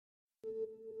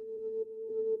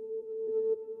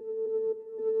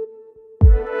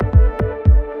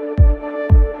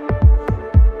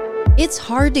It's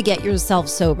hard to get yourself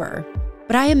sober,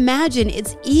 but I imagine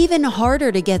it's even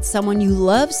harder to get someone you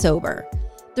love sober.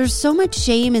 There's so much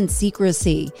shame and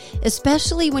secrecy,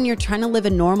 especially when you're trying to live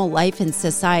a normal life in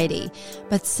society.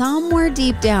 But somewhere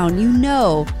deep down, you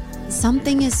know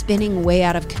something is spinning way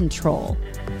out of control.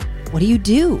 What do you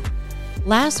do?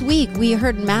 Last week, we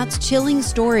heard Matt's chilling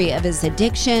story of his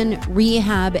addiction,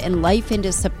 rehab, and life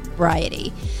into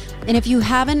sobriety. And if you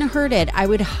haven't heard it, I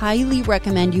would highly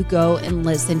recommend you go and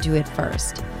listen to it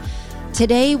first.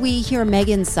 Today, we hear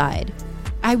Megan's side.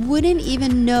 I wouldn't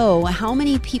even know how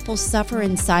many people suffer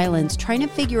in silence trying to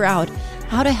figure out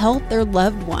how to help their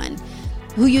loved one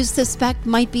who you suspect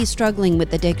might be struggling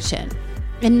with addiction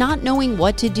and not knowing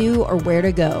what to do or where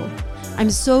to go. I'm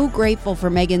so grateful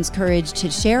for Megan's courage to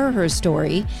share her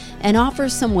story and offer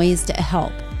some ways to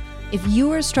help. If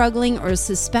you are struggling or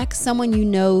suspect someone you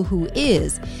know who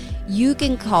is, you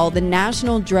can call the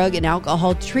National Drug and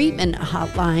Alcohol Treatment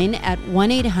Hotline at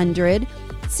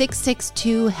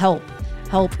 1-800-662-HELP.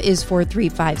 HELP is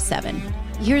 4357.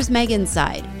 Here's Megan's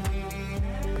side.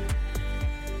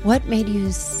 What made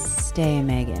you stay,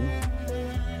 Megan?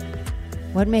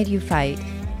 What made you fight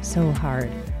so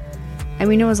hard? I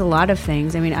mean, it was a lot of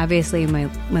things. I mean, obviously my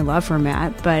love for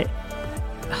Matt, but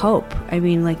hope. I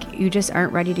mean, like, you just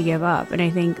aren't ready to give up. And I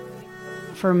think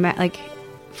for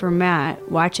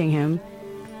Matt, watching him,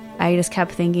 I just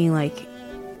kept thinking, like,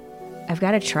 I've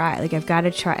got to try. Like, I've got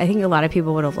to try. I think a lot of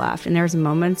people would have left. And there was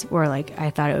moments where, like,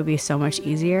 I thought it would be so much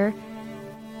easier.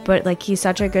 But, like, he's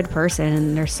such a good person,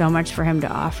 and there's so much for him to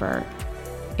offer.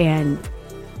 And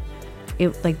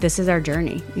it, like, this is our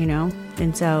journey, you know?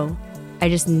 And so I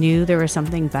just knew there was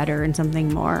something better and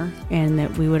something more, and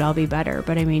that we would all be better.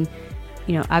 But I mean,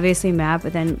 you know, obviously Matt,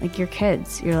 but then, like, your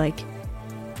kids, you're like,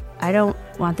 I don't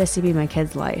want this to be my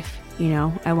kid's life. You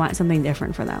know, I want something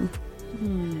different for them.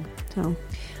 So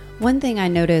one thing I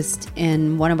noticed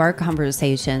in one of our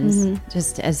conversations,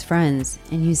 just as friends,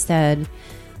 and you said,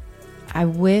 I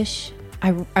wish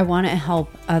I want to help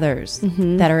others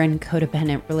that are in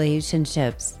codependent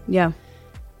relationships. Yeah.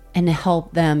 And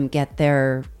help them get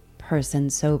their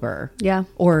person sober. Yeah.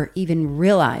 Or even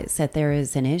realize that there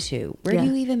is an issue. Where do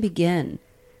you even begin?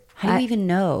 How do you even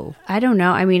know? I don't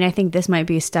know. I mean, I think this might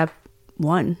be step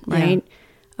one, right?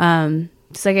 Yeah.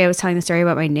 It's like I was telling the story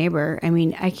about my neighbor. I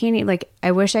mean, I can't, like,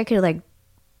 I wish I could, like,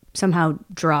 somehow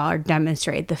draw or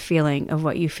demonstrate the feeling of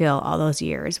what you feel all those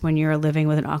years when you're living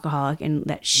with an alcoholic, and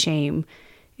that shame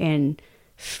and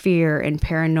fear and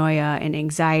paranoia and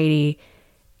anxiety.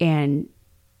 And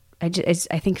I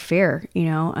think fear, you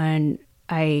know, and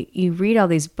you read all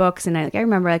these books, and I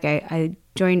remember, like, I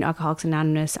joined Alcoholics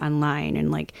Anonymous online,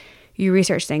 and, like, you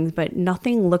research things, but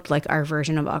nothing looked like our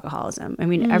version of alcoholism. I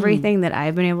mean, everything that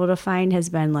I've been able to find has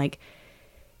been, like,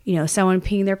 you know, someone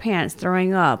peeing their pants,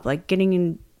 throwing up, like, getting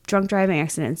in drunk driving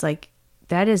accidents. Like,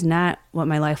 that is not what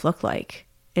my life looked like.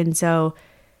 And so,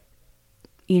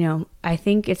 you know, I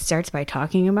think it starts by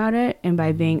talking about it and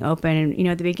by being open. And, you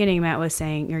know, at the beginning, Matt was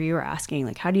saying, or you were asking,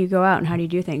 like, how do you go out and how do you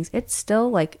do things? It's still,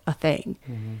 like, a thing.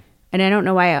 And I don't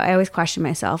know why. I always question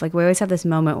myself. Like, we always have this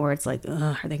moment where it's like,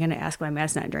 ugh, are they going to ask why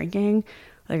Matt's not drinking?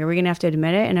 Like, are we going to have to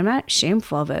admit it? And I'm not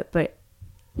shameful of it, but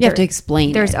you have to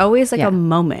explain. There's always, like, a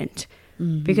moment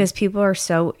because people are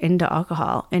so into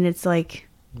alcohol. And it's like,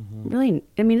 really,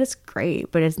 I mean, it's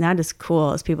great, but it's not as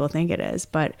cool as people think it is.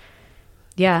 But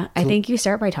yeah, I think you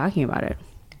start by talking about it.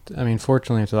 I mean,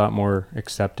 fortunately, it's a lot more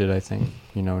accepted, I think,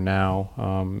 you know, now.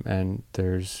 And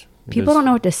people don't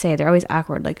know what to say. They're always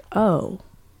awkward. Like, oh.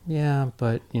 Yeah,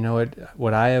 but you know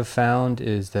what I have found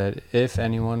is that if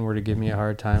anyone were to give me a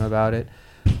hard time about it,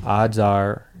 odds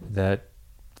are that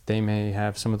they may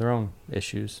have some of their own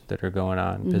issues that are going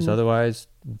on. Because otherwise,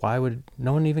 why would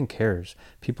no one even cares?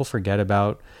 People forget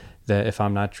about that if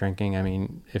I'm not drinking. I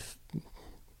mean, if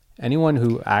anyone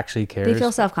who actually cares, they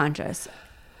feel self-conscious.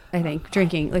 I think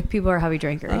drinking, like, people are heavy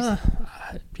drinkers.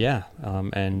 Yeah,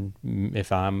 and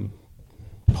if I'm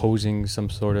posing some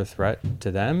sort of threat to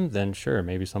them, then sure,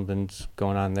 maybe something's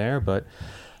going on there. But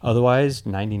otherwise,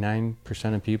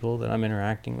 99% of people that I'm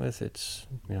interacting with, it's,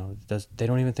 you know, they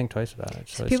don't even think twice about it.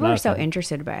 So people are so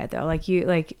interested by it, though. Like, you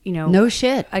know, no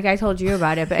shit. Like, I told you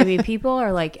about it, but I mean, people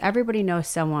are like, everybody knows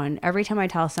someone. Every time I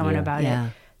tell someone about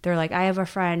it, they're like, I have a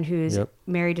friend who's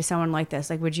married to someone like this.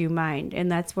 Like, would you mind?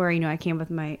 And that's where, you know, I came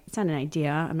with it's not an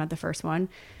idea. I'm not the first one,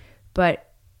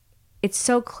 but it's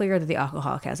so clear that the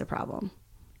alcoholic has a problem.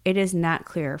 It is not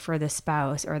clear for the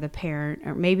spouse or the parent,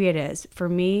 or maybe it is. For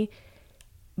me,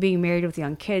 being married with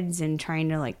young kids and trying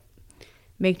to, like,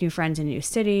 make new friends in a new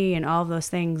city and all of those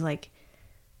things, like,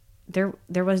 there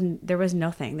was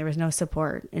nothing. There was no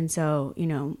support. And so, you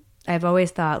know, I've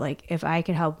always thought, like, if I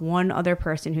could help one other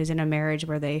person who's in a marriage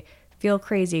where they feel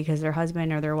crazy because their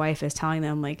husband or their wife is telling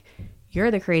them, like,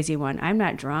 you're the crazy one. I'm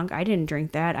not drunk. I didn't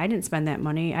drink that. I didn't spend that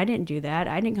money. I didn't do that.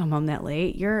 I didn't come home that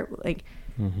late. You're like,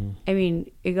 I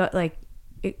mean, it got like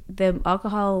the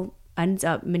alcohol ends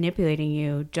up manipulating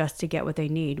you just to get what they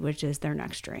need, which is their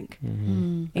next drink.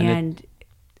 And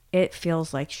it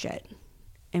feels like shit.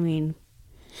 I mean,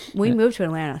 we moved to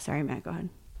Atlanta. Sorry, Matt, go ahead.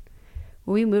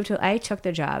 I took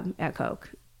the job at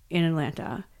Coke in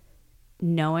Atlanta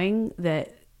knowing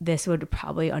that this would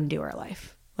probably undo our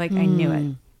life. Like, I knew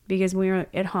it. Because we were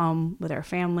at home with our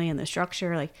family and the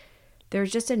structure, like,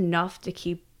 there's just enough to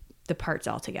keep the parts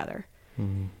all together.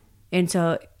 And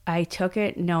so I took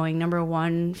it knowing, number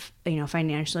one, you know,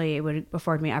 financially it would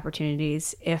afford me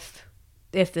opportunities if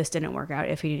this didn't work out,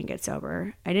 if he didn't get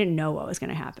sober. I didn't know what was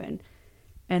going to happen.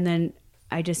 And then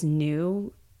I just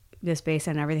knew, just based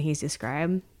on everything he's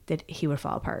described, that he would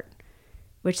fall apart.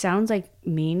 Which sounds like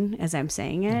mean as I'm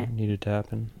saying it. It needed to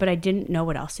happen. But I didn't know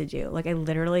what else to do. Like, I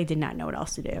literally did not know what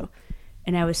else to do.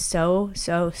 And I was so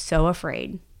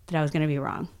afraid that I was going to be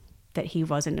wrong, that he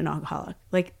wasn't an alcoholic.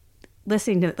 Like,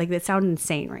 listening to it, like, that sounds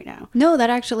insane right now. No, that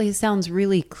actually sounds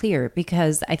really clear,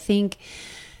 because I think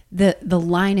the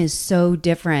line is so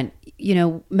different. You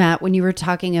know, Matt, when you were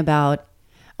talking about,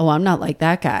 oh, I'm not like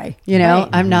that guy. You know, Right.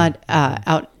 I'm not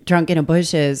out drunk in the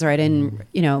bushes, or I didn't,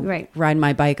 you know, Right. ride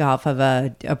my bike off of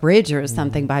a bridge or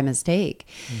something by mistake.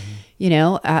 You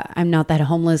know, I'm not that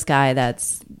homeless guy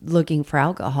that's looking for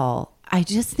alcohol. I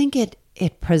just think it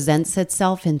presents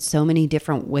itself in so many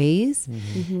different ways.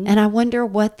 And I wonder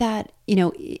what that, you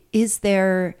know, is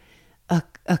there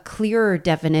a clearer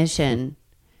definition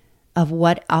of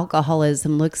what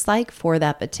alcoholism looks like for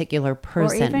that particular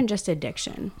person? Or even just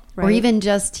addiction. Right? Or even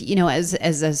just, you know, as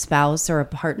a spouse or a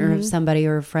partner of somebody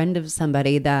or a friend of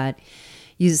somebody that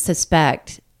you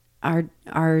suspect are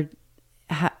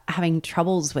having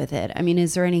troubles with it. I mean,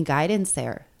 is there any guidance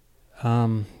there?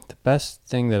 The best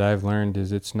thing that I've learned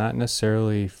is it's not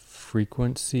necessarily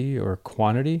frequency or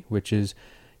quantity, which is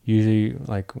usually,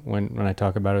 like, when I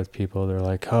talk about it with people, they're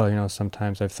like, oh, you know,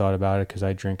 sometimes I've thought about it because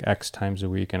I drink X times a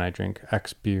week and I drink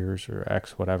X beers or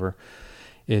X whatever.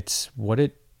 It's what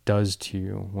it does to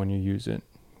you when you use it.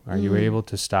 Are you able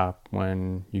to stop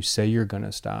when you say you're going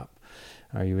to stop?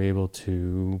 Are you able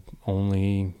to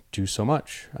only do so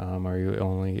much? Are you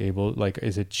only able, like,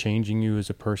 is it changing you as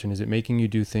a person? Is it making you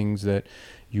do things that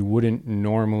you wouldn't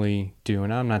normally do?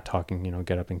 And I'm not talking, you know,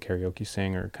 get up and karaoke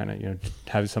sing or kind of, you know,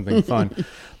 have something fun.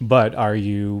 But are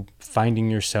you finding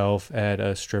yourself at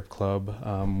a strip club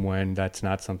when that's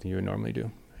not something you would normally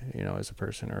do, you know, as a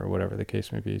person, or whatever the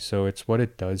case may be? So it's what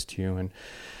it does to you. And,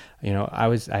 you know, I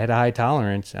had a high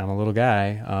tolerance. I'm a little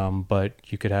guy, but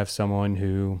you could have someone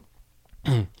who,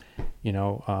 you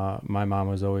know, my mom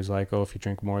was always like, oh, if you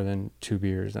drink more than 2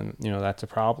 beers, then, you know, that's a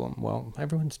problem. Well,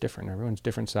 everyone's different. Everyone's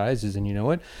different sizes. And you know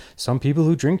what? Some people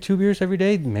who drink 2 beers every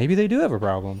day, maybe they do have a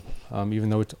problem, even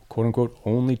though it's quote unquote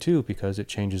only 2, because it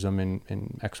changes them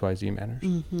in XYZ manners.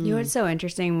 You know what's so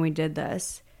interesting when we did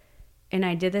this, and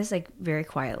I did this, like, very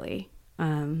quietly.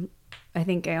 I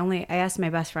think I asked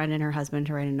my best friend and her husband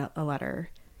to write a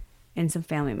letter, and some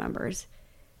family members.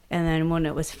 And then when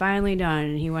it was finally done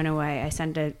and he went away, I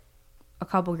sent a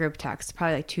couple group texts,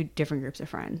 probably like 2 different groups of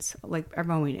friends, like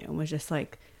everyone we knew, was just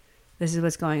like, this is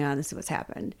what's going on, this is what's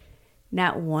happened.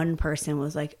 Not one person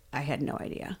was like, I had no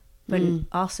idea. But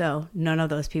also, none of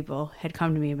those people had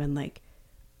come to me and been like,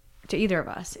 to either of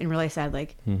us, and really said,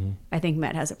 like, I think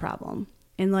Matt has a problem.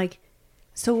 And, like,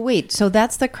 So wait, so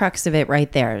that's the crux of it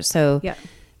right there. So yeah.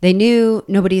 they knew,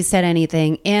 nobody said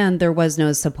anything, and there was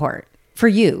no support for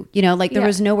you. You know, like, there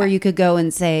was nowhere you could go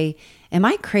and say, am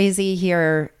I crazy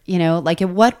here? You know, like, at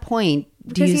what point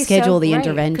do you schedule the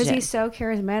intervention? Because he's so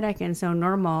charismatic and so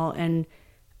normal, and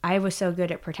I was so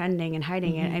good at pretending and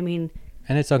hiding it. I mean...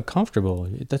 And it's uncomfortable.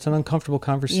 That's an uncomfortable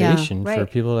conversation for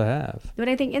people to have. But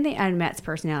I think in the end, Matt's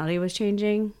personality was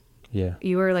changing. Yeah.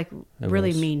 You were, like, really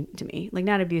was. mean to me. Like,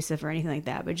 not abusive or anything like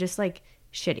that, but just, like,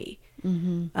 shitty.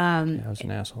 Yeah, I was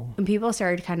an asshole. And people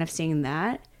started kind of seeing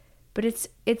that. But it's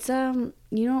you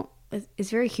know, it's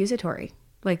very accusatory.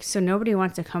 Like, so nobody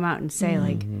wants to come out and say,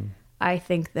 like, I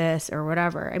think this or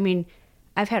whatever. I mean,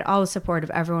 I've had all the support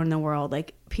of everyone in the world.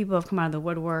 Like, people have come out of the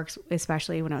woodworks,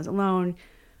 especially when I was alone,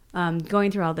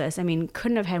 going through all this. I mean,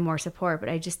 couldn't have had more support, but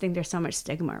I just think there's so much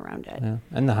stigma around it. Yeah.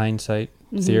 And the hindsight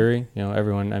theory, you know,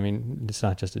 everyone, I mean, it's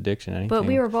not just addiction, anything. But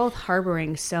we were both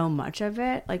harboring so much of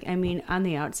it. Like, I mean, on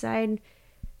the outside,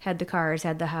 had the cars,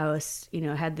 had the house, you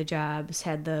know, had the jobs,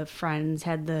 had the friends,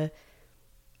 had the...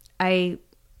 I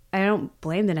don't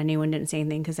blame that anyone didn't say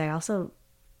anything, because I also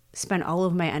spent all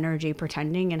of my energy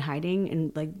pretending and hiding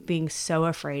and like being so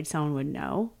afraid someone would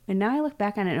know. And now I look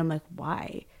back on it and I'm like,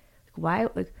 why?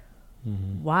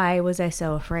 Why was I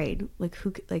so afraid?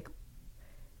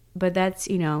 But that's,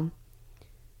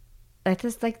 that's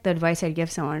just like the advice I'd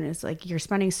give someone is like, you're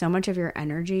spending so much of your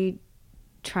energy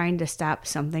trying to stop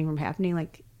something from happening.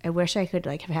 Like, I wish I could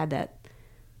like have had that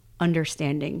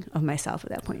understanding of myself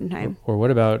at that point in time. Or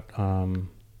what about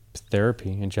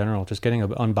therapy in general? Just getting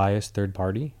an unbiased third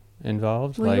party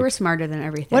involved. Well, you were smarter than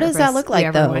every What does that look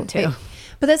like, though? Went to.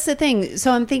 But that's the thing.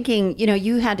 So I'm thinking,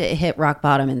 you had to hit rock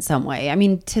bottom in some way. I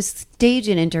mean, to stage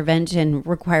an intervention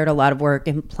required a lot of work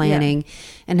and planning. Yeah.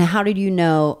 And how did you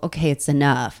know, okay, it's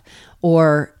enough?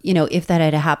 Or, if that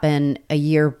had happened a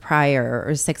year prior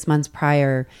or 6 months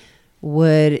prior,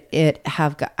 would it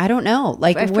have I don't know.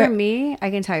 Like, for me, I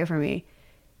can tell you for me,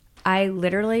 I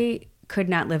literally could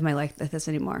not live my life like this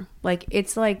anymore. Like,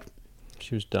 it's like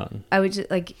she was done. I would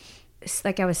just like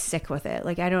I was sick with it.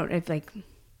 Like,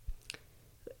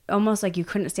 almost like you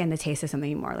couldn't stand the taste of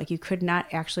something anymore. Like, you could not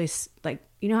actually, like,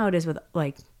 you know how it is with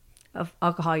like of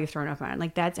alcohol you've thrown up on.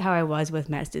 Like, that's how I was with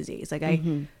Matt's disease. Like,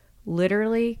 I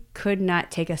literally could not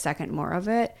take a second more of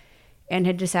it, and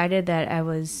had decided that I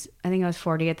think I was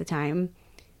 40 at the time.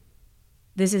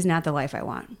 This is not the life I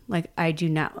want. Like, I do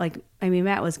not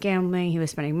Matt was gambling. He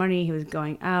was spending money. He was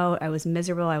going out. I was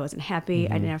miserable. I wasn't happy.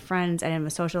 I didn't have friends. I didn't have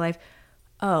a social life.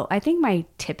 Oh, I think my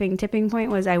tipping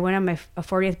point was I went on a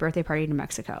 40th birthday party to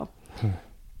Mexico.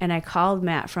 And I called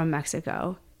Matt from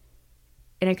Mexico,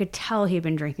 and I could tell he'd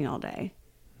been drinking all day.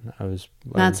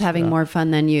 Matt's having more fun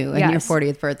than you and your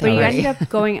 40th birthday party. But he ended up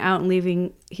going out and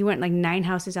leaving. He went like 9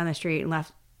 houses down the street and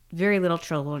left very little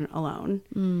children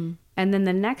alone. And then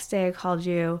the next day I called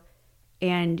you,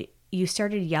 and you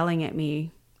started yelling at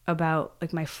me about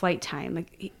like my flight time.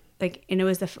 And it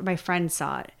was my friend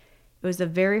saw it. It was the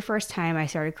very first time I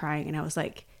started crying, and I was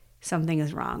like, something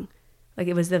is wrong. Like,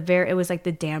 it was like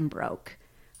the dam broke.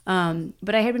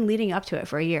 But I had been leading up to it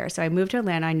for a year. So I moved to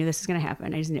Atlanta. I knew this was going to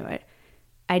happen. I just knew it.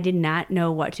 I did not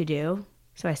know what to do.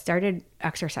 So I started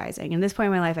exercising. And at this point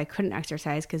in my life, I couldn't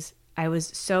exercise because I was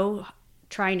so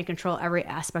trying to control every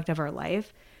aspect of our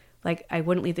life. Like, I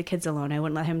wouldn't leave the kids alone. I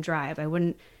wouldn't let him drive. I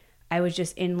was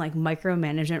just in like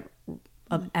micromanagement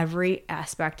of every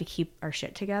aspect to keep our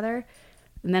shit together.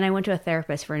 And then I went to a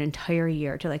therapist for an entire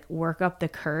year to like work up the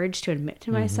courage to admit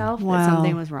to myself that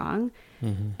something was wrong.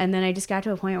 And then I just got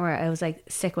to a point where I was like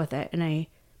sick with it. And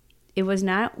it was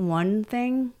not one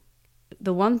thing.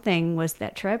 The one thing was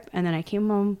that trip. And then I came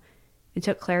home and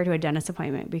took Claire to a dentist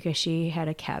appointment because she had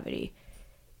a cavity.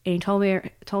 And he told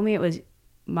me it was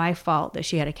my fault that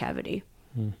she had a cavity.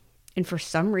 And for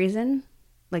some reason,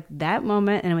 like that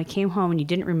moment, and when we came home and you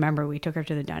didn't remember we took her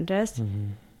to the dentist,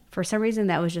 for some reason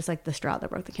that was just like the straw that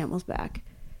broke the camel's back.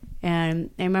 And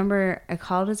I remember I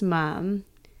called his mom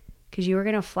because you were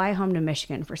going to fly home to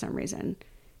Michigan for some reason.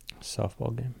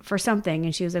 Softball game. For something.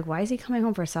 And she was like, why is he coming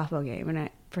home for a softball game? And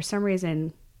for some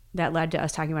reason that led to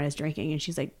us talking about his drinking. And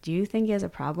she's like, do you think he has a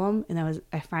problem? And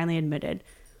I finally admitted,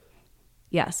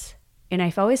 yes. And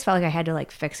I've always felt like I had to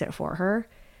like fix it for her.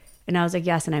 And I was like,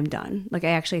 yes, and I'm done. Like,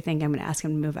 I actually think I'm going to ask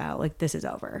him to move out. Like, this is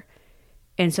over.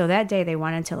 And so that day they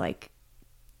wanted to like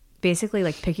basically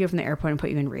like pick you up from the airport and put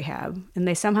you in rehab. And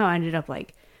they somehow ended up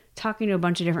like talking to a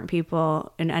bunch of different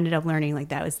people and ended up learning like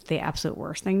that was the absolute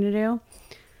worst thing to do.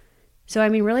 So, I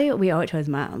mean, really we owe it to his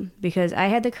mom because I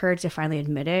had the courage to finally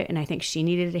admit it. And I think she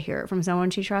needed to hear it from someone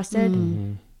she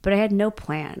trusted. But I had no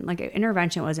plan. Like,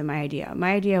 intervention wasn't my idea.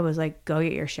 My idea was like, go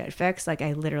get your shit fixed. Like,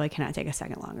 I literally cannot take a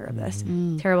second longer of this.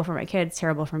 Terrible for my kids,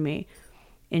 terrible for me.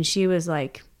 And she was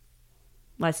like,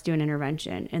 let's do an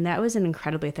intervention. And that was an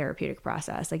incredibly therapeutic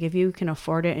process. Like, if you can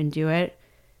afford it and do it,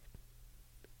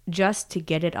 just to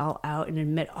get it all out and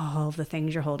admit all of the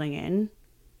things you're holding in,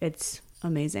 it's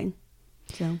amazing.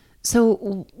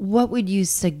 So what would you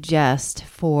suggest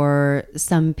for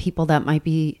some people that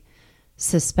might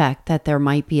suspect that there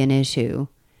might be an issue?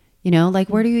 Like,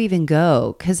 where do you even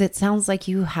go? Because it sounds like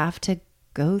you have to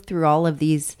go through all of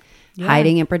these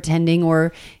hiding and pretending,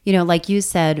 or, like you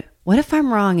said, what if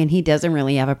I'm wrong and he doesn't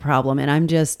really have a problem and I'm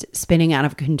just spinning out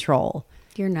of control?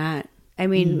 You're not. I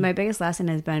mean, my biggest lesson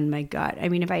has been my gut. I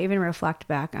mean, if I even reflect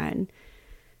back on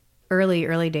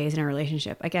early days in a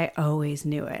relationship, like, I always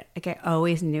knew it.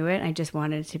 I just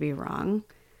wanted it to be wrong.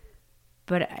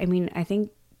 But I mean, I think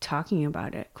talking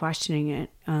about it, questioning it.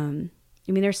 I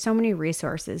mean, there's so many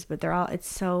resources, but it's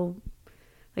so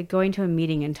like going to a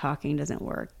meeting and talking doesn't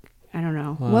work. I don't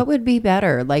know. Wow. What would be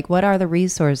better? Like, what are the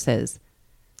resources?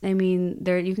 I mean,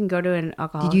 you can go to an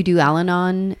alcohol. Did you do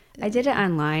Al-Anon? I did it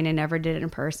online. I never did it in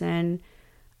person.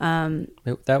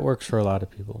 That works for a lot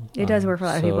of people. It does work for a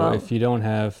lot of people. So if you don't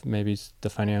have maybe the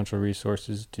financial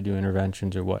resources to do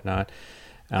interventions or whatnot.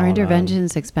 Are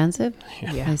interventions expensive?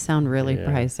 Yeah. They sound really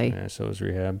pricey. Yeah, so is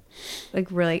rehab. Like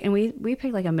really, and we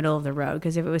picked like a middle of the road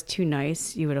because if it was too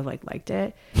nice, you would have like liked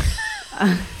it.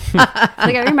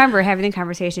 Like I remember having the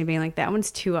conversation being like, that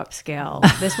one's too upscale.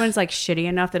 This one's like shitty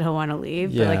enough that he'll want to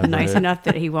leave, but like nice enough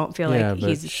that he won't feel like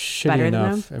he's better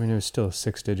enough, than them. I mean, it was still a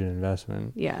 6-digit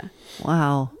investment. Yeah.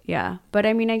 Wow. Yeah. But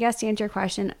I mean, I guess to answer your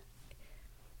question,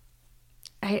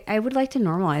 I would like to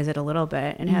normalize it a little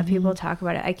bit and have people talk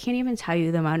about it. I can't even tell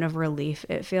you the amount of relief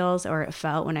it feels or it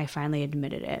felt when I finally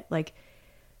admitted it. Like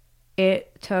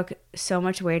it took so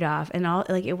much weight off and all,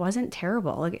 like it wasn't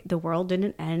terrible. Like the world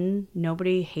didn't end.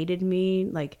 Nobody hated me.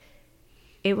 Like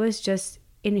it was just,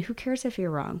 and who cares if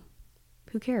you're wrong?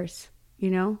 Who cares?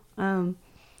 You know?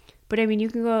 But I mean, you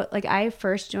can go, like I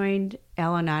first joined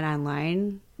Al-Anon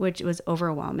online, which was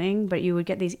overwhelming, but you would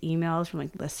get these emails from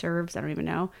like listservs. I don't even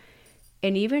know.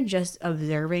 And even just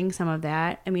observing some of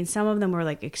that, I mean, some of them were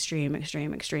like extreme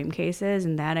cases,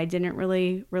 and that I didn't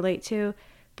really relate to.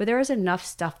 But there was enough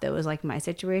stuff that was like my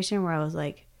situation where I was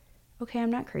like, okay,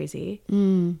 I'm not crazy,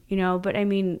 you know? But I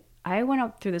mean, I went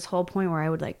up through this whole point where I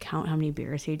would like count how many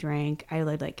beers he drank. I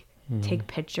would like take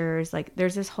pictures. Like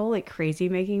there's this whole like crazy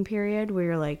making period where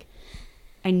you're like,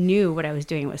 I knew what I was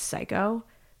doing was psycho,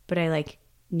 but I like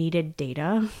needed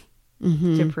data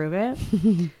to prove it.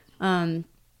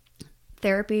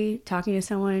 Therapy, talking to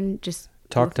someone, just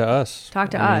talk to us.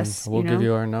 We'll give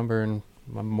you our number, and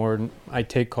I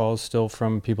take calls still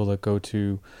from people that go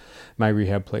to my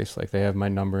rehab place. Like they have my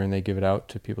number and they give it out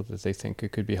to people that they think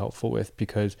it could be helpful with,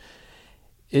 because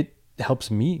it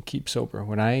helps me keep sober.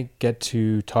 When I get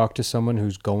to talk to someone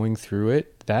who's going through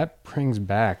it, that brings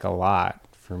back a lot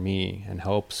for me and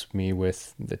helps me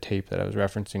with the tape that I was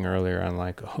referencing earlier on,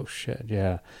 like, oh shit,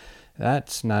 yeah.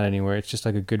 That's not anywhere. It's just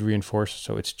like a good reinforcer.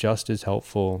 So it's just as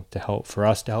helpful for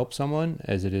us to help someone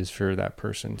as it is for that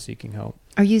person seeking help.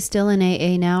 Are you still in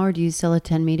AA now, or do you still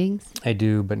attend meetings? I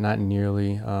do, but not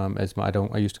nearly as much.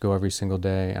 I used to go every single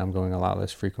day. I'm going a lot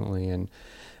less frequently, and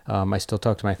I still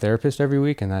talk to my therapist every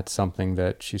week, and that's something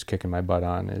that she's kicking my butt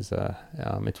on. It's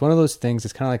one of those things.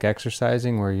 It's kind of like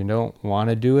exercising where you don't want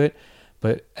to do it,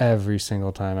 but every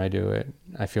single time I do it,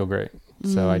 I feel great.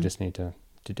 So I just need to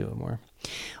do it more.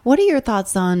 What are your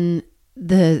thoughts on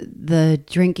the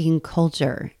drinking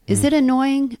culture? Is it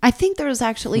annoying? I think there's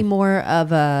actually more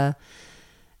of a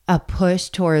push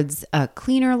towards a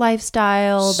cleaner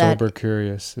lifestyle. Sober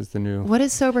curious is the new. What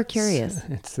is sober curious?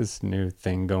 It's this new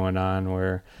thing going on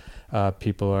where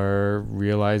people are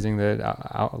realizing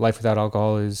that life without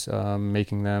alcohol is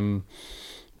making them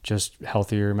just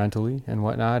healthier mentally and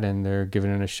whatnot, and they're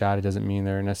giving it a shot. It doesn't mean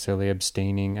they're necessarily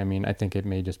abstaining. I mean, I think it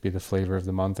may just be the flavor of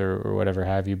the month or whatever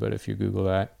have you, but if you Google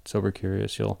that, sober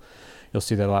curious, you'll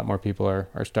see that a lot more people are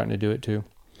starting to do it too.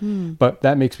 But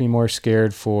that makes me more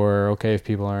scared for, okay, if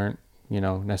people aren't,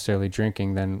 necessarily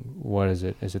drinking, then what is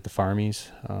it? Is it the farmies?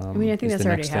 I mean, I think that's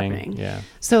already happening. Yeah.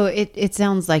 So it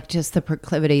sounds like just the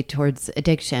proclivity towards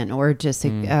addiction or just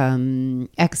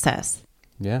excess.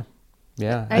 Yeah.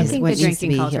 Yeah. I think the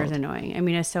drinking culture is annoying. I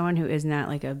mean, as someone who is not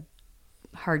like a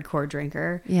hardcore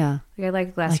drinker, yeah, like I like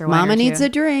a glass like of wine. Mama needs a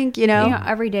drink,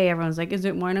 every day everyone's like, is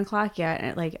it 1 o'clock yet?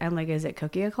 And I'm like, is it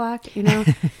cookie o'clock?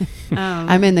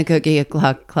 I'm in the cookie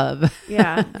o'clock club.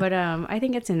 Yeah, but I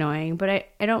think it's annoying, but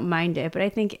I don't mind it. But I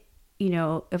think,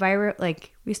 if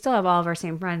we still have all of our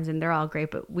same friends and they're all great,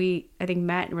 but I think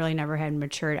Matt really never had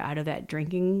matured out of that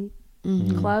drinking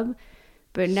club.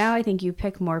 But now I think you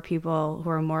pick more people who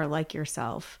are more like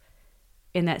yourself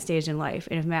in that stage in life.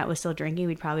 And if Matt was still drinking,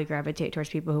 we'd probably gravitate towards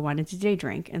people who wanted to day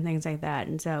drink and things like that.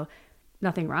 And so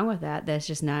nothing wrong with that. That's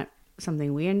just not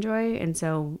something we enjoy. And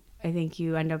so I think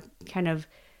you end up kind of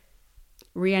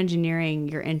re-engineering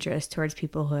your interest towards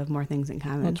people who have more things in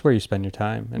common. That's where you spend your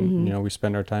time. And, we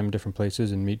spend our time in different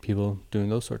places and meet people doing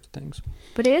those sorts of things.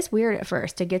 But it is weird at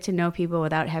first to get to know people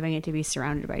without having it to be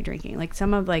surrounded by drinking. Like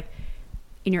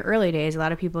in your early days, a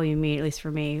lot of people you meet, at least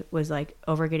for me, was like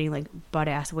over getting like butt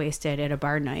ass wasted at a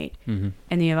bar night. And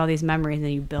then you have all these memories and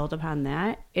then you build upon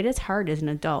that. It is hard as an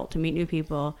adult to meet new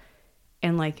people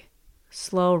and like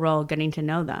slow roll getting to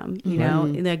know them,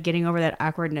 like getting over that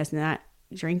awkwardness and not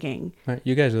drinking. Right.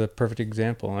 You guys are the perfect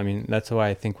example. I mean, that's why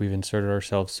I think we've inserted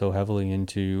ourselves so heavily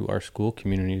into our school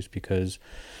communities, because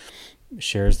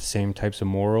shares the same types of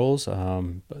morals.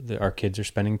 Our kids are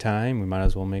spending time. We might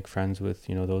as well make friends with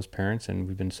those parents, and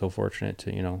we've been so fortunate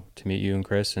to meet you and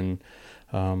Chris and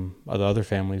the other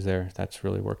families there. That's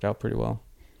really worked out pretty well.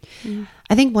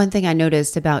 I think one thing I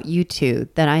noticed about you two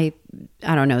that I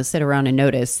don't know, sit around and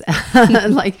notice,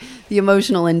 like the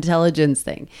emotional intelligence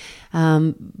thing.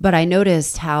 But I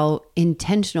noticed how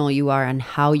intentional you are on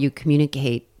how you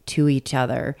communicate to each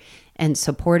other and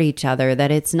support each other,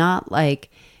 that it's not like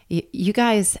you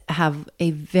guys have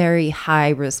a very high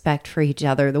respect for each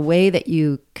other. The way that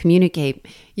you communicate,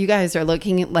 you guys are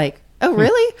looking at like, oh,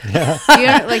 really? Yeah. You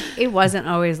know, like it wasn't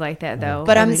always like that though.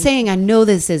 But I'm saying, I know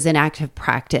this is an active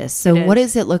practice. So what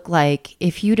does it look like,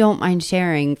 if you don't mind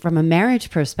sharing, from a marriage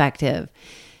perspective?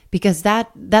 Because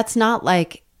that's not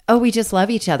like, oh, we just love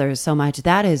each other so much.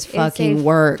 That is fucking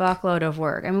work. Fuckload of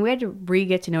work. I mean, we had to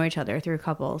get to know each other through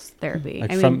couples therapy.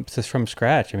 Like from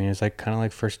scratch. I mean, it's like kind of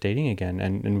like first dating again.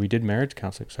 And we did marriage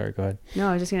counseling. Sorry, go ahead. No,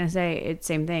 I was just going to say it's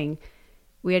same thing.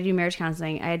 We had to do marriage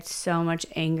counseling. I had so much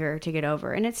anger to get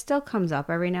over, and it still comes up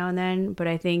every now and then. But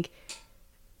I think,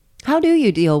 how do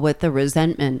you deal with the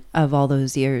resentment of all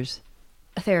those years?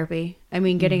 Therapy. I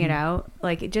mean, getting it out,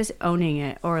 like just owning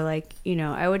it, or like, you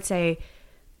know, I would say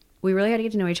we really had to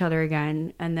get to know each other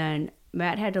again. And then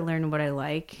Matt had to learn what I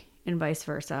like and vice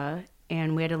versa.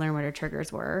 And we had to learn what our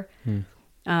triggers were.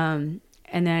 And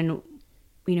then,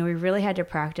 you know, we really had to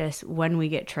practice when we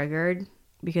get triggered,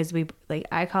 because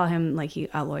I call him, like, he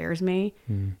out-lawyers me,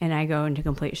 and I go into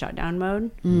complete shutdown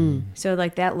mode. So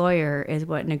like that lawyer is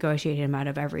what negotiated him out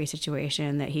of every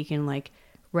situation, that he can like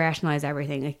rationalize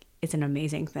everything. Like, it's an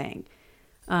amazing thing.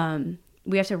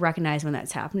 We have to recognize when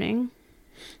that's happening.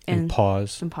 And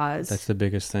pause. That's the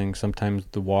biggest thing. Sometimes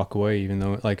the walk away, even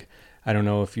though, like, I don't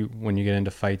know if when you get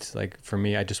into fights, like for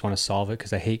me, I just want to solve it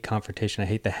because I hate confrontation. I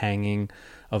hate the hanging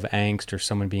of angst or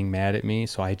someone being mad at me.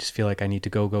 So I just feel like I need to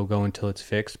go until it's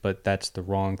fixed. But that's the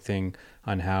wrong thing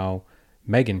on how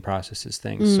Megan processes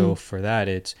things. So for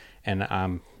that, and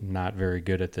I'm not very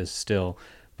good at this still,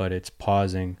 but it's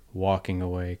pausing, walking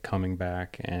away, coming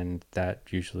back. And that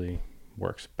usually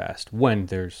works best when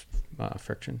there's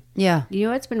friction. Yeah. You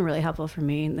know what's been really helpful for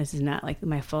me, and this is not like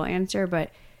my full answer,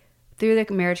 but through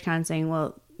the marriage counseling,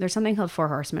 well, there's something called 4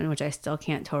 Horsemen, which I still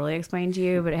can't totally explain to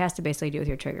you, but it has to basically do with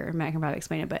your trigger. Matt can probably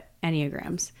explain it, but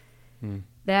Enneagrams.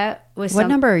 That was What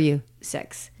number are you?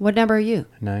 6. What number are you?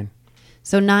 9.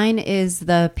 So 9 is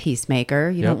the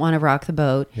peacemaker. You don't want to rock the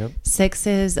boat. Yep.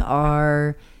 6s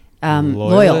are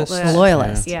Loyalists.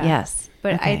 loyalists. Yeah. Yes.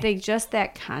 But Okay. I think just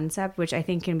that concept, which I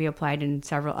think can be applied in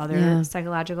several other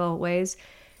psychological ways,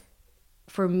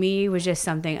 for me was just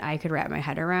something I could wrap my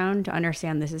head around to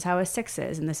understand this is how a 6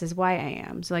 is and this is why I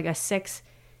am. So like a 6,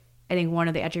 I think one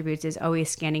of the attributes is always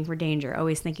scanning for danger,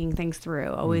 always thinking things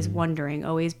through, always wondering,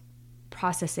 always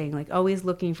processing, like always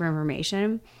looking for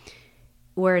information.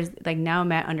 Whereas like now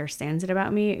Matt understands it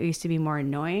about me. It used to be more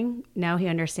annoying. Now he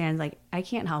understands, like, I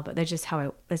can't help it. That's just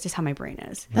how my brain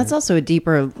is. That's also a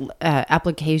deeper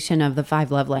application of the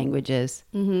 5 love languages,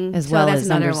 as So well that's as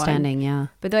another understanding. one. Yeah.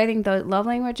 But though I think the love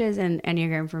languages and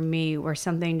Enneagram for me were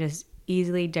something just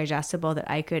easily digestible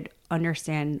that I could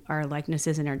understand our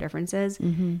likenesses and our differences.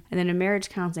 And then in marriage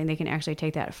counseling, they can actually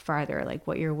take that farther, like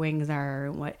what your wings are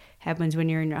and what happens when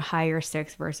you're in a higher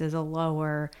 6 versus a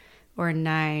lower or a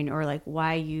 9, or like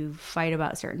why you fight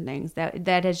about certain things.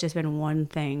 That has just been one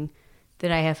thing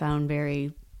that I have found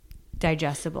very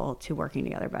digestible to working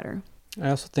together better.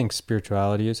 I also think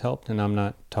spirituality has helped, and I'm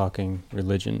not talking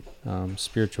religion.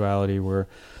 Spirituality, where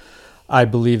I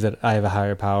believe that I have a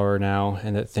higher power now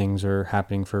and that things are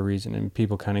happening for a reason. And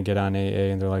people kind of get on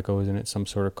AA and they're like, oh, isn't it some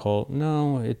sort of cult?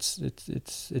 No, it's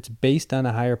based on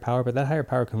a higher power, but that higher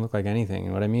power can look like anything.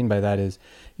 And what I mean by that is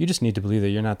you just need to believe that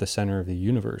you're not the center of the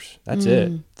universe. That's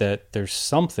it. That there's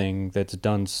something that's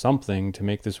done something to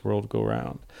make this world go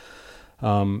round.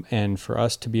 And for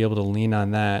us to be able to lean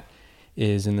on that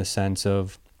is in the sense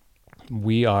of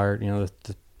we are,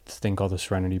 the thing called the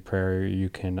Serenity Prayer. You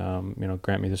can,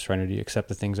 grant me the serenity, accept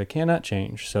the things I cannot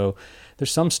change. So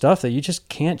there's some stuff that you just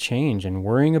can't change, and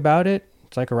worrying about it,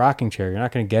 it's like a rocking chair. You're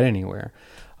not going to get anywhere.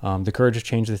 The courage to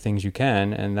change the things you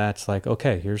can, and that's like,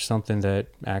 okay, here's something that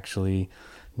actually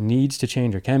needs to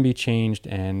change or can be changed,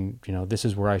 and this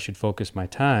is where I should focus my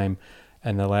time.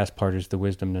 And the last part is the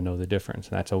wisdom to know the difference.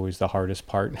 And that's always the hardest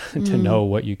part, to know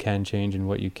what you can change and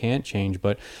what you can't change.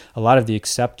 But a lot of the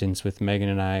acceptance with Megan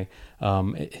and I,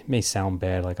 it may sound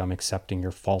bad, like I'm accepting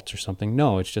your faults or something.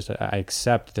 No, it's just I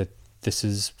accept that this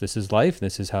is life.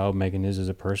 This is how Megan is as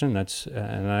a person.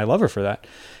 And I love her for that.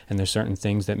 And there's certain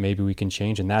things that maybe we can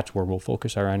change, and that's where we'll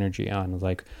focus our energy on.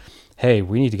 Like, hey,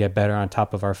 we need to get better on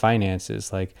top of our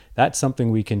finances. Like, that's something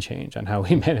we can change on how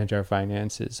we manage our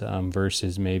finances,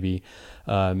 versus maybe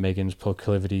Megan's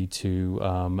proclivity to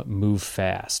move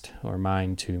fast or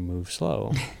mine to move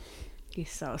slow.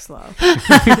 He's so slow.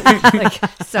 Like,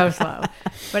 so slow.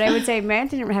 But I would say Matt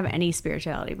didn't have any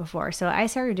spirituality before. So I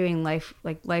started doing life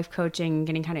coaching,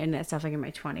 getting kind of into that stuff like in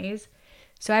my 20s.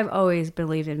 So I've always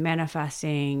believed in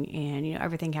manifesting and, you know,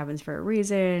 everything happens for a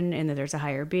reason and that there's a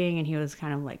higher being. And he was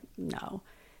kind of like, no.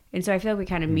 And so I feel like we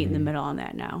kind of meet in the middle on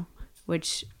that now,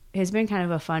 which has been kind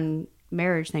of a fun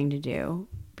marriage thing to do,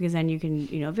 because then you can,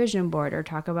 you know, vision board or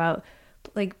talk about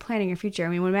like planning your future. I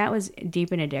mean, when Matt was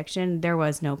deep in addiction, there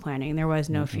was no planning. There was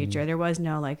no future. There was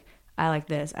no like, I like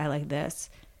this. I like this.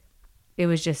 It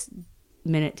was just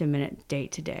minute to minute, day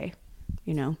to day,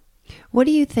 you know? What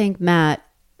do you think, Matt,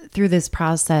 through this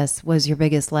process was your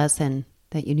biggest lesson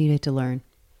that you needed to learn?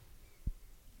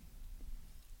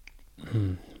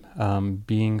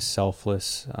 Being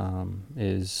selfless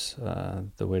is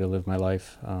the way to live my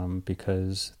life,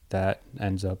 because that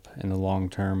ends up in the long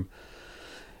term.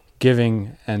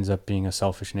 Giving ends up being a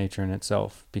selfish nature in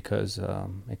itself, because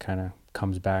it kind of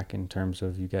comes back in terms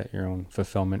of you get your own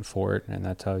fulfillment for it, and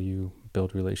that's how you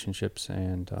build relationships.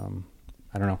 And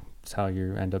I don't know, it's how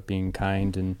you end up being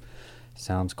kind, and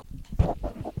sounds cool.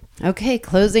 Okay,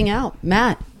 closing out.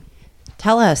 Matt,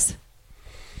 tell us,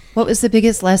 what was the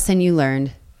biggest lesson you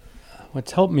learned?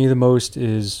 What's helped me the most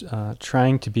is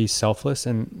trying to be selfless,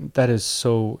 and that is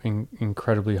so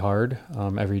incredibly hard.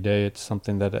 Every day it's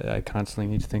something that I constantly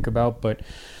need to think about, but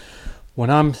when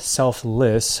I'm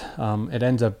selfless, it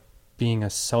ends up being a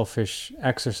selfish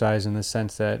exercise in the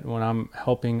sense that when I'm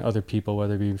helping other people,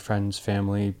 whether it be friends,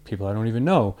 family, people I don't even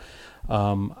know,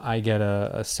 I get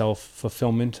a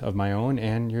self-fulfillment of my own,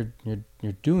 and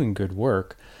you're doing good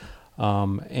work.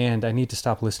 And I need to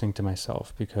stop listening to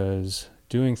myself, because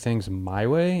doing things my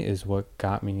way is what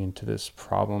got me into this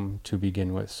problem to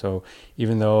begin with. So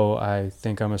even though I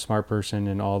think I'm a smart person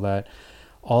and all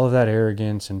of that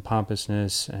arrogance and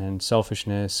pompousness and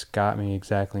selfishness got me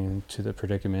exactly into the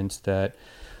predicament that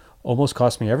almost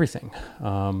cost me everything.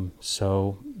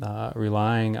 So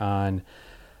relying on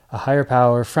a higher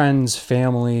power, friends,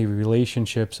 family,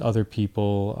 relationships, other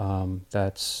people,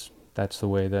 that's the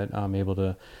way that I'm able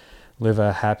to live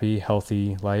a happy,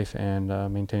 healthy life and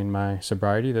maintain my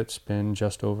sobriety that's been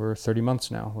just over 30 months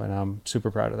now, and I'm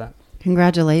super proud of that.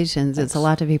 Congratulations. Thanks. It's a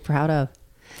lot to be proud of.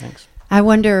 Thanks. I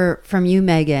wonder, from you,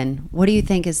 Megan, what do you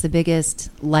think is the biggest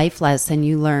life lesson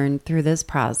you learned through this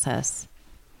process?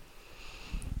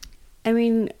 I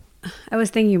mean, I was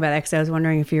thinking about that because I was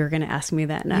wondering if you were going to ask me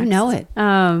that next. You know it.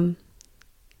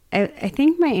 I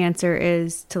think my answer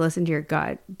is to listen to your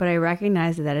gut, but I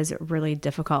recognize that is a really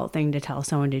difficult thing to tell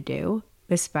someone to do,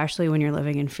 especially when you're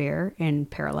living in fear and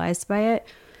paralyzed by it.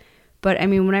 But I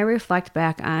mean, when I reflect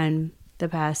back on the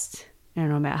past, I don't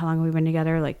know, Matt, how long have we been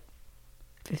together? Like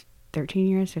 13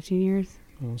 years, 15 years?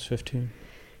 Almost 15.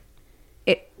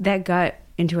 That gut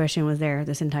intuition was there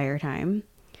this entire time.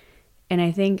 And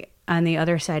I think on the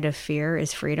other side of fear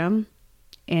is freedom.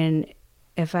 And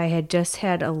if I had just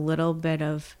had a little bit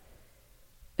of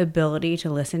ability to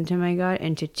listen to my gut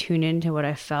and to tune into what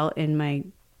I felt in my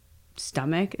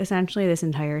stomach, essentially, this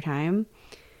entire time,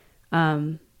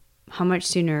 how much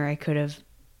sooner I could have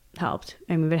helped.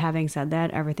 I mean, but having said that,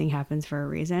 everything happens for a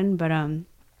reason. But I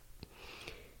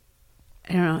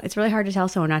don't know. It's really hard to tell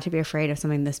someone not to be afraid of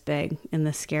something this big and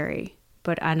this scary.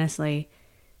 But honestly,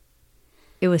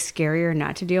 it was scarier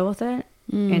not to deal with it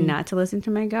and not to listen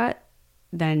to my gut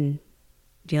than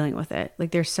dealing with it. Like,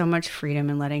 there's so much freedom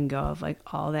in letting go of like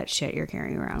all that shit you're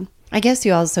carrying around. I guess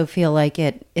you also feel like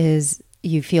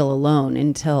you feel alone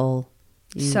until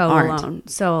you aren't.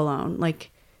 So alone, like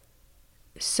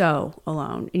so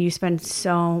alone. And you spend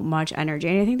so much energy.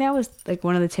 And I think that was like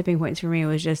one of the tipping points for me,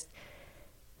 was just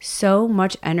so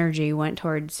much energy went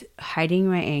towards hiding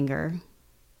my anger.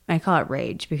 I call it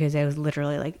rage because I was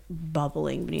literally like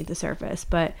bubbling beneath the surface,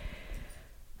 but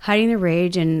hiding the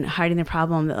rage and hiding the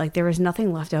problem, that like there was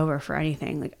nothing left over for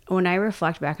anything. Like when I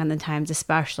reflect back on the times,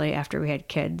 especially after we had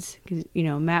kids, because, you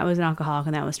know, Matt was an alcoholic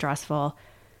and that was stressful.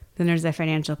 Then there's the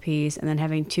financial piece, and then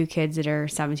having 2 kids that are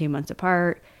 17 months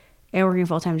apart and working a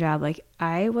full-time job. Like,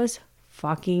 I was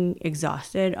fucking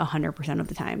exhausted 100% of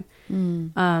the time.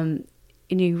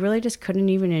 And you really just couldn't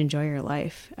even enjoy your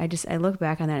life. I look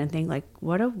back on that and think like,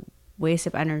 what a waste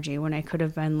of energy, when I could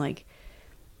have been like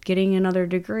getting another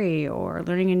degree or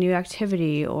learning a new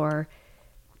activity or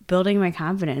building my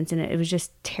confidence. And it was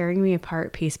just tearing me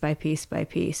apart piece by piece by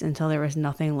piece until there was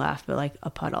nothing left but like a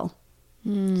puddle.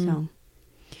 So,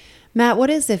 Matt, what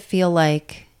does it feel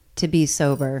like to be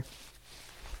sober?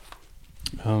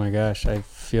 Oh my gosh, I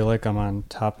feel like I'm on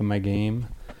top of my game.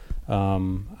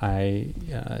 I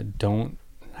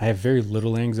have very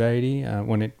little anxiety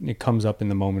when it comes up in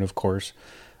the moment, of course.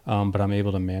 but I'm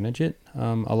able to manage it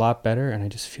a lot better, and I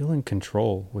just feel in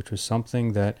control, which was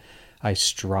something that I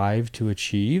strive to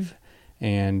achieve,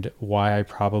 and why I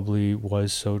probably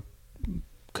was so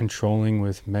controlling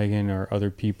with Megan or other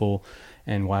people,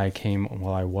 and why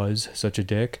I was such a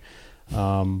dick.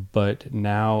 But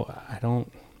now I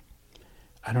don't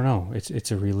know.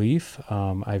 It's a relief.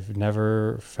 I've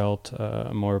never felt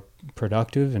more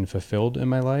productive and fulfilled in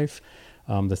my life.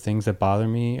 The things that bother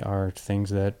me are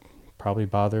things that probably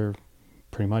bother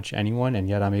pretty much anyone, and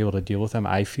yet I'm able to deal with them.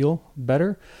 I feel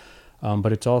better.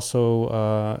 But it's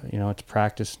also, it's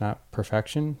practice, not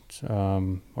perfection,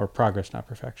 or progress, not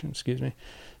perfection, excuse me.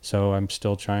 So I'm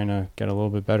still trying to get a little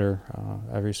bit better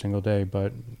every single day.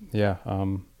 But yeah,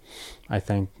 I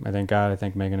thank God, I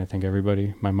thank Megan, I thank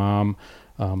everybody, my mom,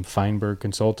 Feinberg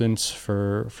Consultants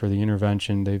for the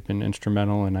intervention. They've been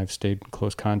instrumental, and I've stayed in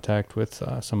close contact with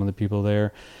some of the people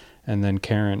there. And then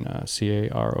Caron,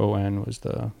 Caron was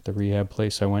the rehab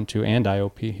place I went to, and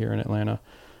IOP here in Atlanta.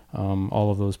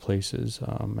 All of those places,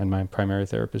 and my primary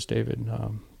therapist, David.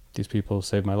 These people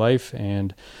saved my life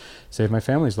and saved my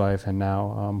family's life, and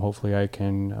now hopefully I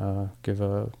can give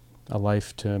a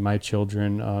life to my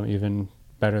children even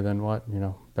better than what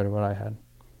I had.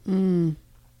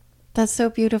 That's so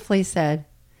beautifully said.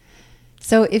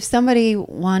 So if somebody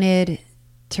wanted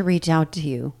to reach out to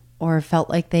you or felt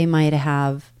like they might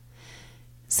have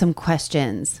some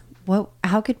questions,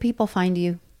 how could people find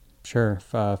you? Sure.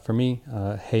 For me,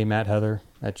 hey, Matt Heather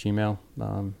at Gmail.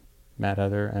 Matt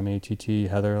Heather, M-A-T-T,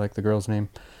 Heather, like the girl's name,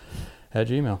 at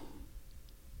Gmail.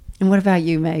 And what about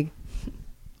you, Meg?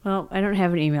 Well, I don't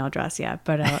have an email address yet,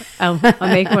 but I'll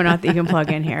make one out that you can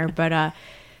plug in here. But,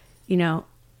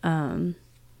 can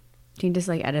you just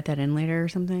like edit that in later or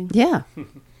something? Yeah.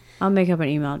 I'll make up an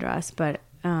email address, but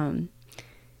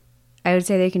I would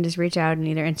say they can just reach out and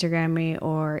either Instagram me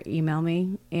or email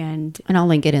me, and I'll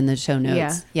link it in the show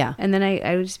notes. Yeah. And then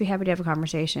I would just be happy to have a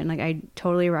conversation. Like, I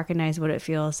totally recognize what it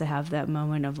feels to have that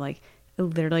moment of like, I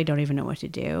literally don't even know what to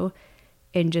do.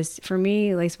 And just for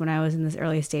me, at least when I was in this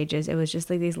early stages, it was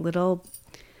just like these little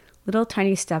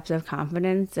tiny steps of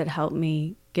confidence that helped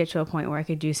me get to a point where I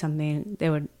could do something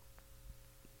that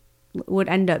would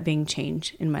end up being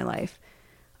change in my life.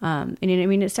 And I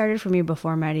mean, it started for me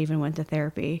before Matt even went to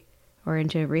therapy or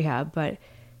into rehab, but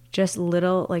just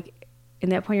little, like in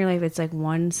that point in your life, it's like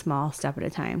one small step at a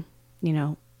time.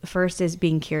 The first is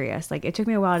being curious. Like, it took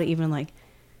me a while to even like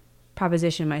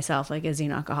proposition myself like as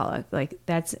an alcoholic. Like,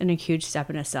 that's a huge step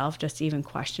in itself, just to even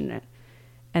question it.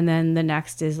 And then the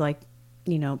next is like,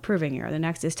 proving it. Or the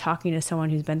next is talking to someone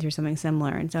who's been through something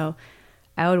similar. And so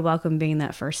I would welcome being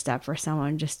that first step for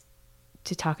someone, just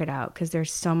to talk it out, because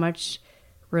there's so much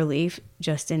relief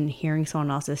just in hearing someone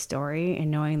else's story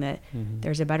and knowing that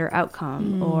there's a better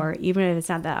outcome, or even if it's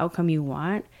not the outcome you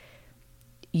want,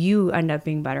 you end up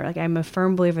being better. Like, I'm a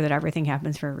firm believer that everything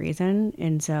happens for a reason.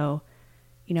 And so,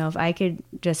 if I could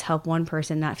just help one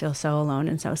person not feel so alone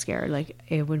and so scared, like,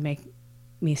 it would make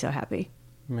me so happy.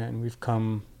 Man, we've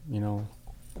come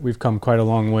quite a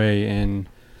long way in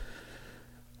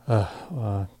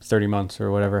 30 months or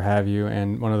whatever have you.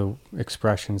 And one of the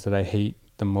expressions that I hate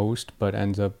the most but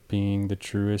ends up being the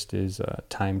truest is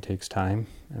time takes time.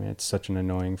 I mean, it's such an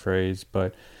annoying phrase,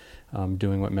 but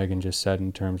doing what Megan just said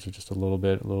in terms of just a little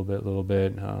bit,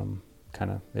 kind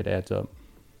of, it adds up.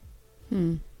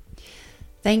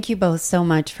 Thank you both so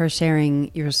much for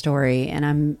sharing your story,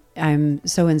 and I'm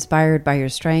so inspired by your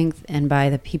strength and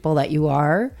by the people that you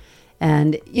are.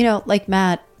 And like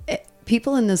Matt,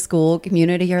 people in the school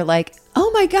community are like,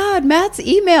 oh my God, Matt's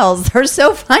emails are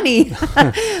so funny.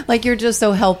 Like, you're just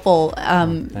so helpful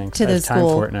to the school. Time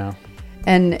for it now.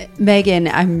 And Megan,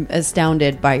 I'm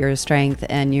astounded by your strength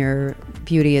and your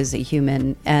beauty as a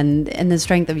human, and the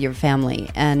strength of your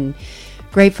family, and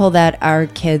grateful that our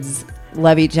kids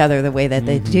love each other the way that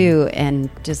they do, and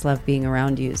just love being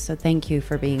around you. So thank you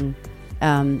for being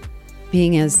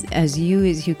as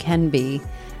you can be,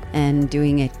 and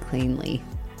doing it cleanly.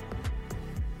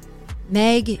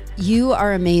 Meg, you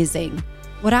are amazing.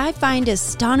 What I find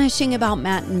astonishing about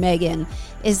Matt and Megan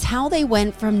is how they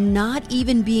went from not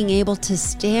even being able to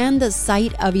stand the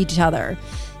sight of each other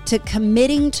to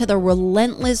committing to the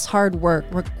relentless hard work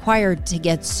required to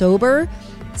get sober,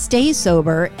 stay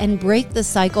sober, and break the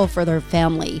cycle for their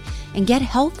family and get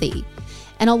healthy.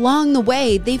 And along the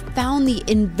way, they found the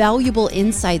invaluable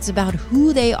insights about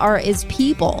who they are as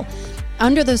people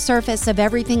under the surface of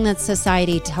everything that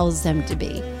society tells them to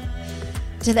be.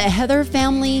 To the Heather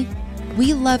family,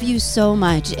 we love you so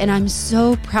much, and I'm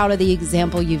so proud of the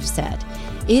example you've set.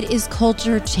 It is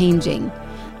culture changing.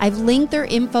 I've linked their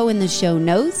info in the show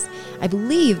notes. I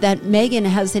believe that Megan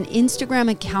has an Instagram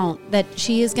account that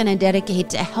she is going to dedicate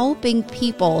to helping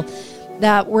people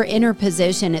that were in her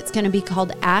position. It's going to be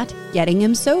called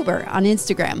 @GettingHimSober on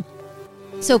Instagram.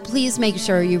 So please make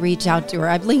sure you reach out to her.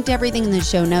 I've linked everything in the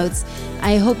show notes.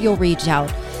 I hope you'll reach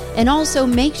out. And also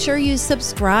make sure you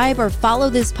subscribe or follow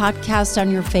this podcast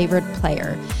on your favorite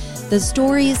player. The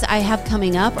stories I have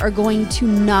coming up are going to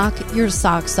knock your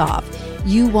socks off.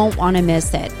 You won't want to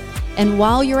miss it. And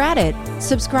while you're at it,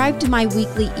 subscribe to my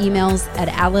weekly emails at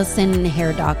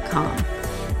AllisonandHare.com.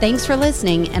 Thanks for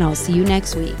listening, and I'll see you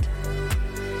next week.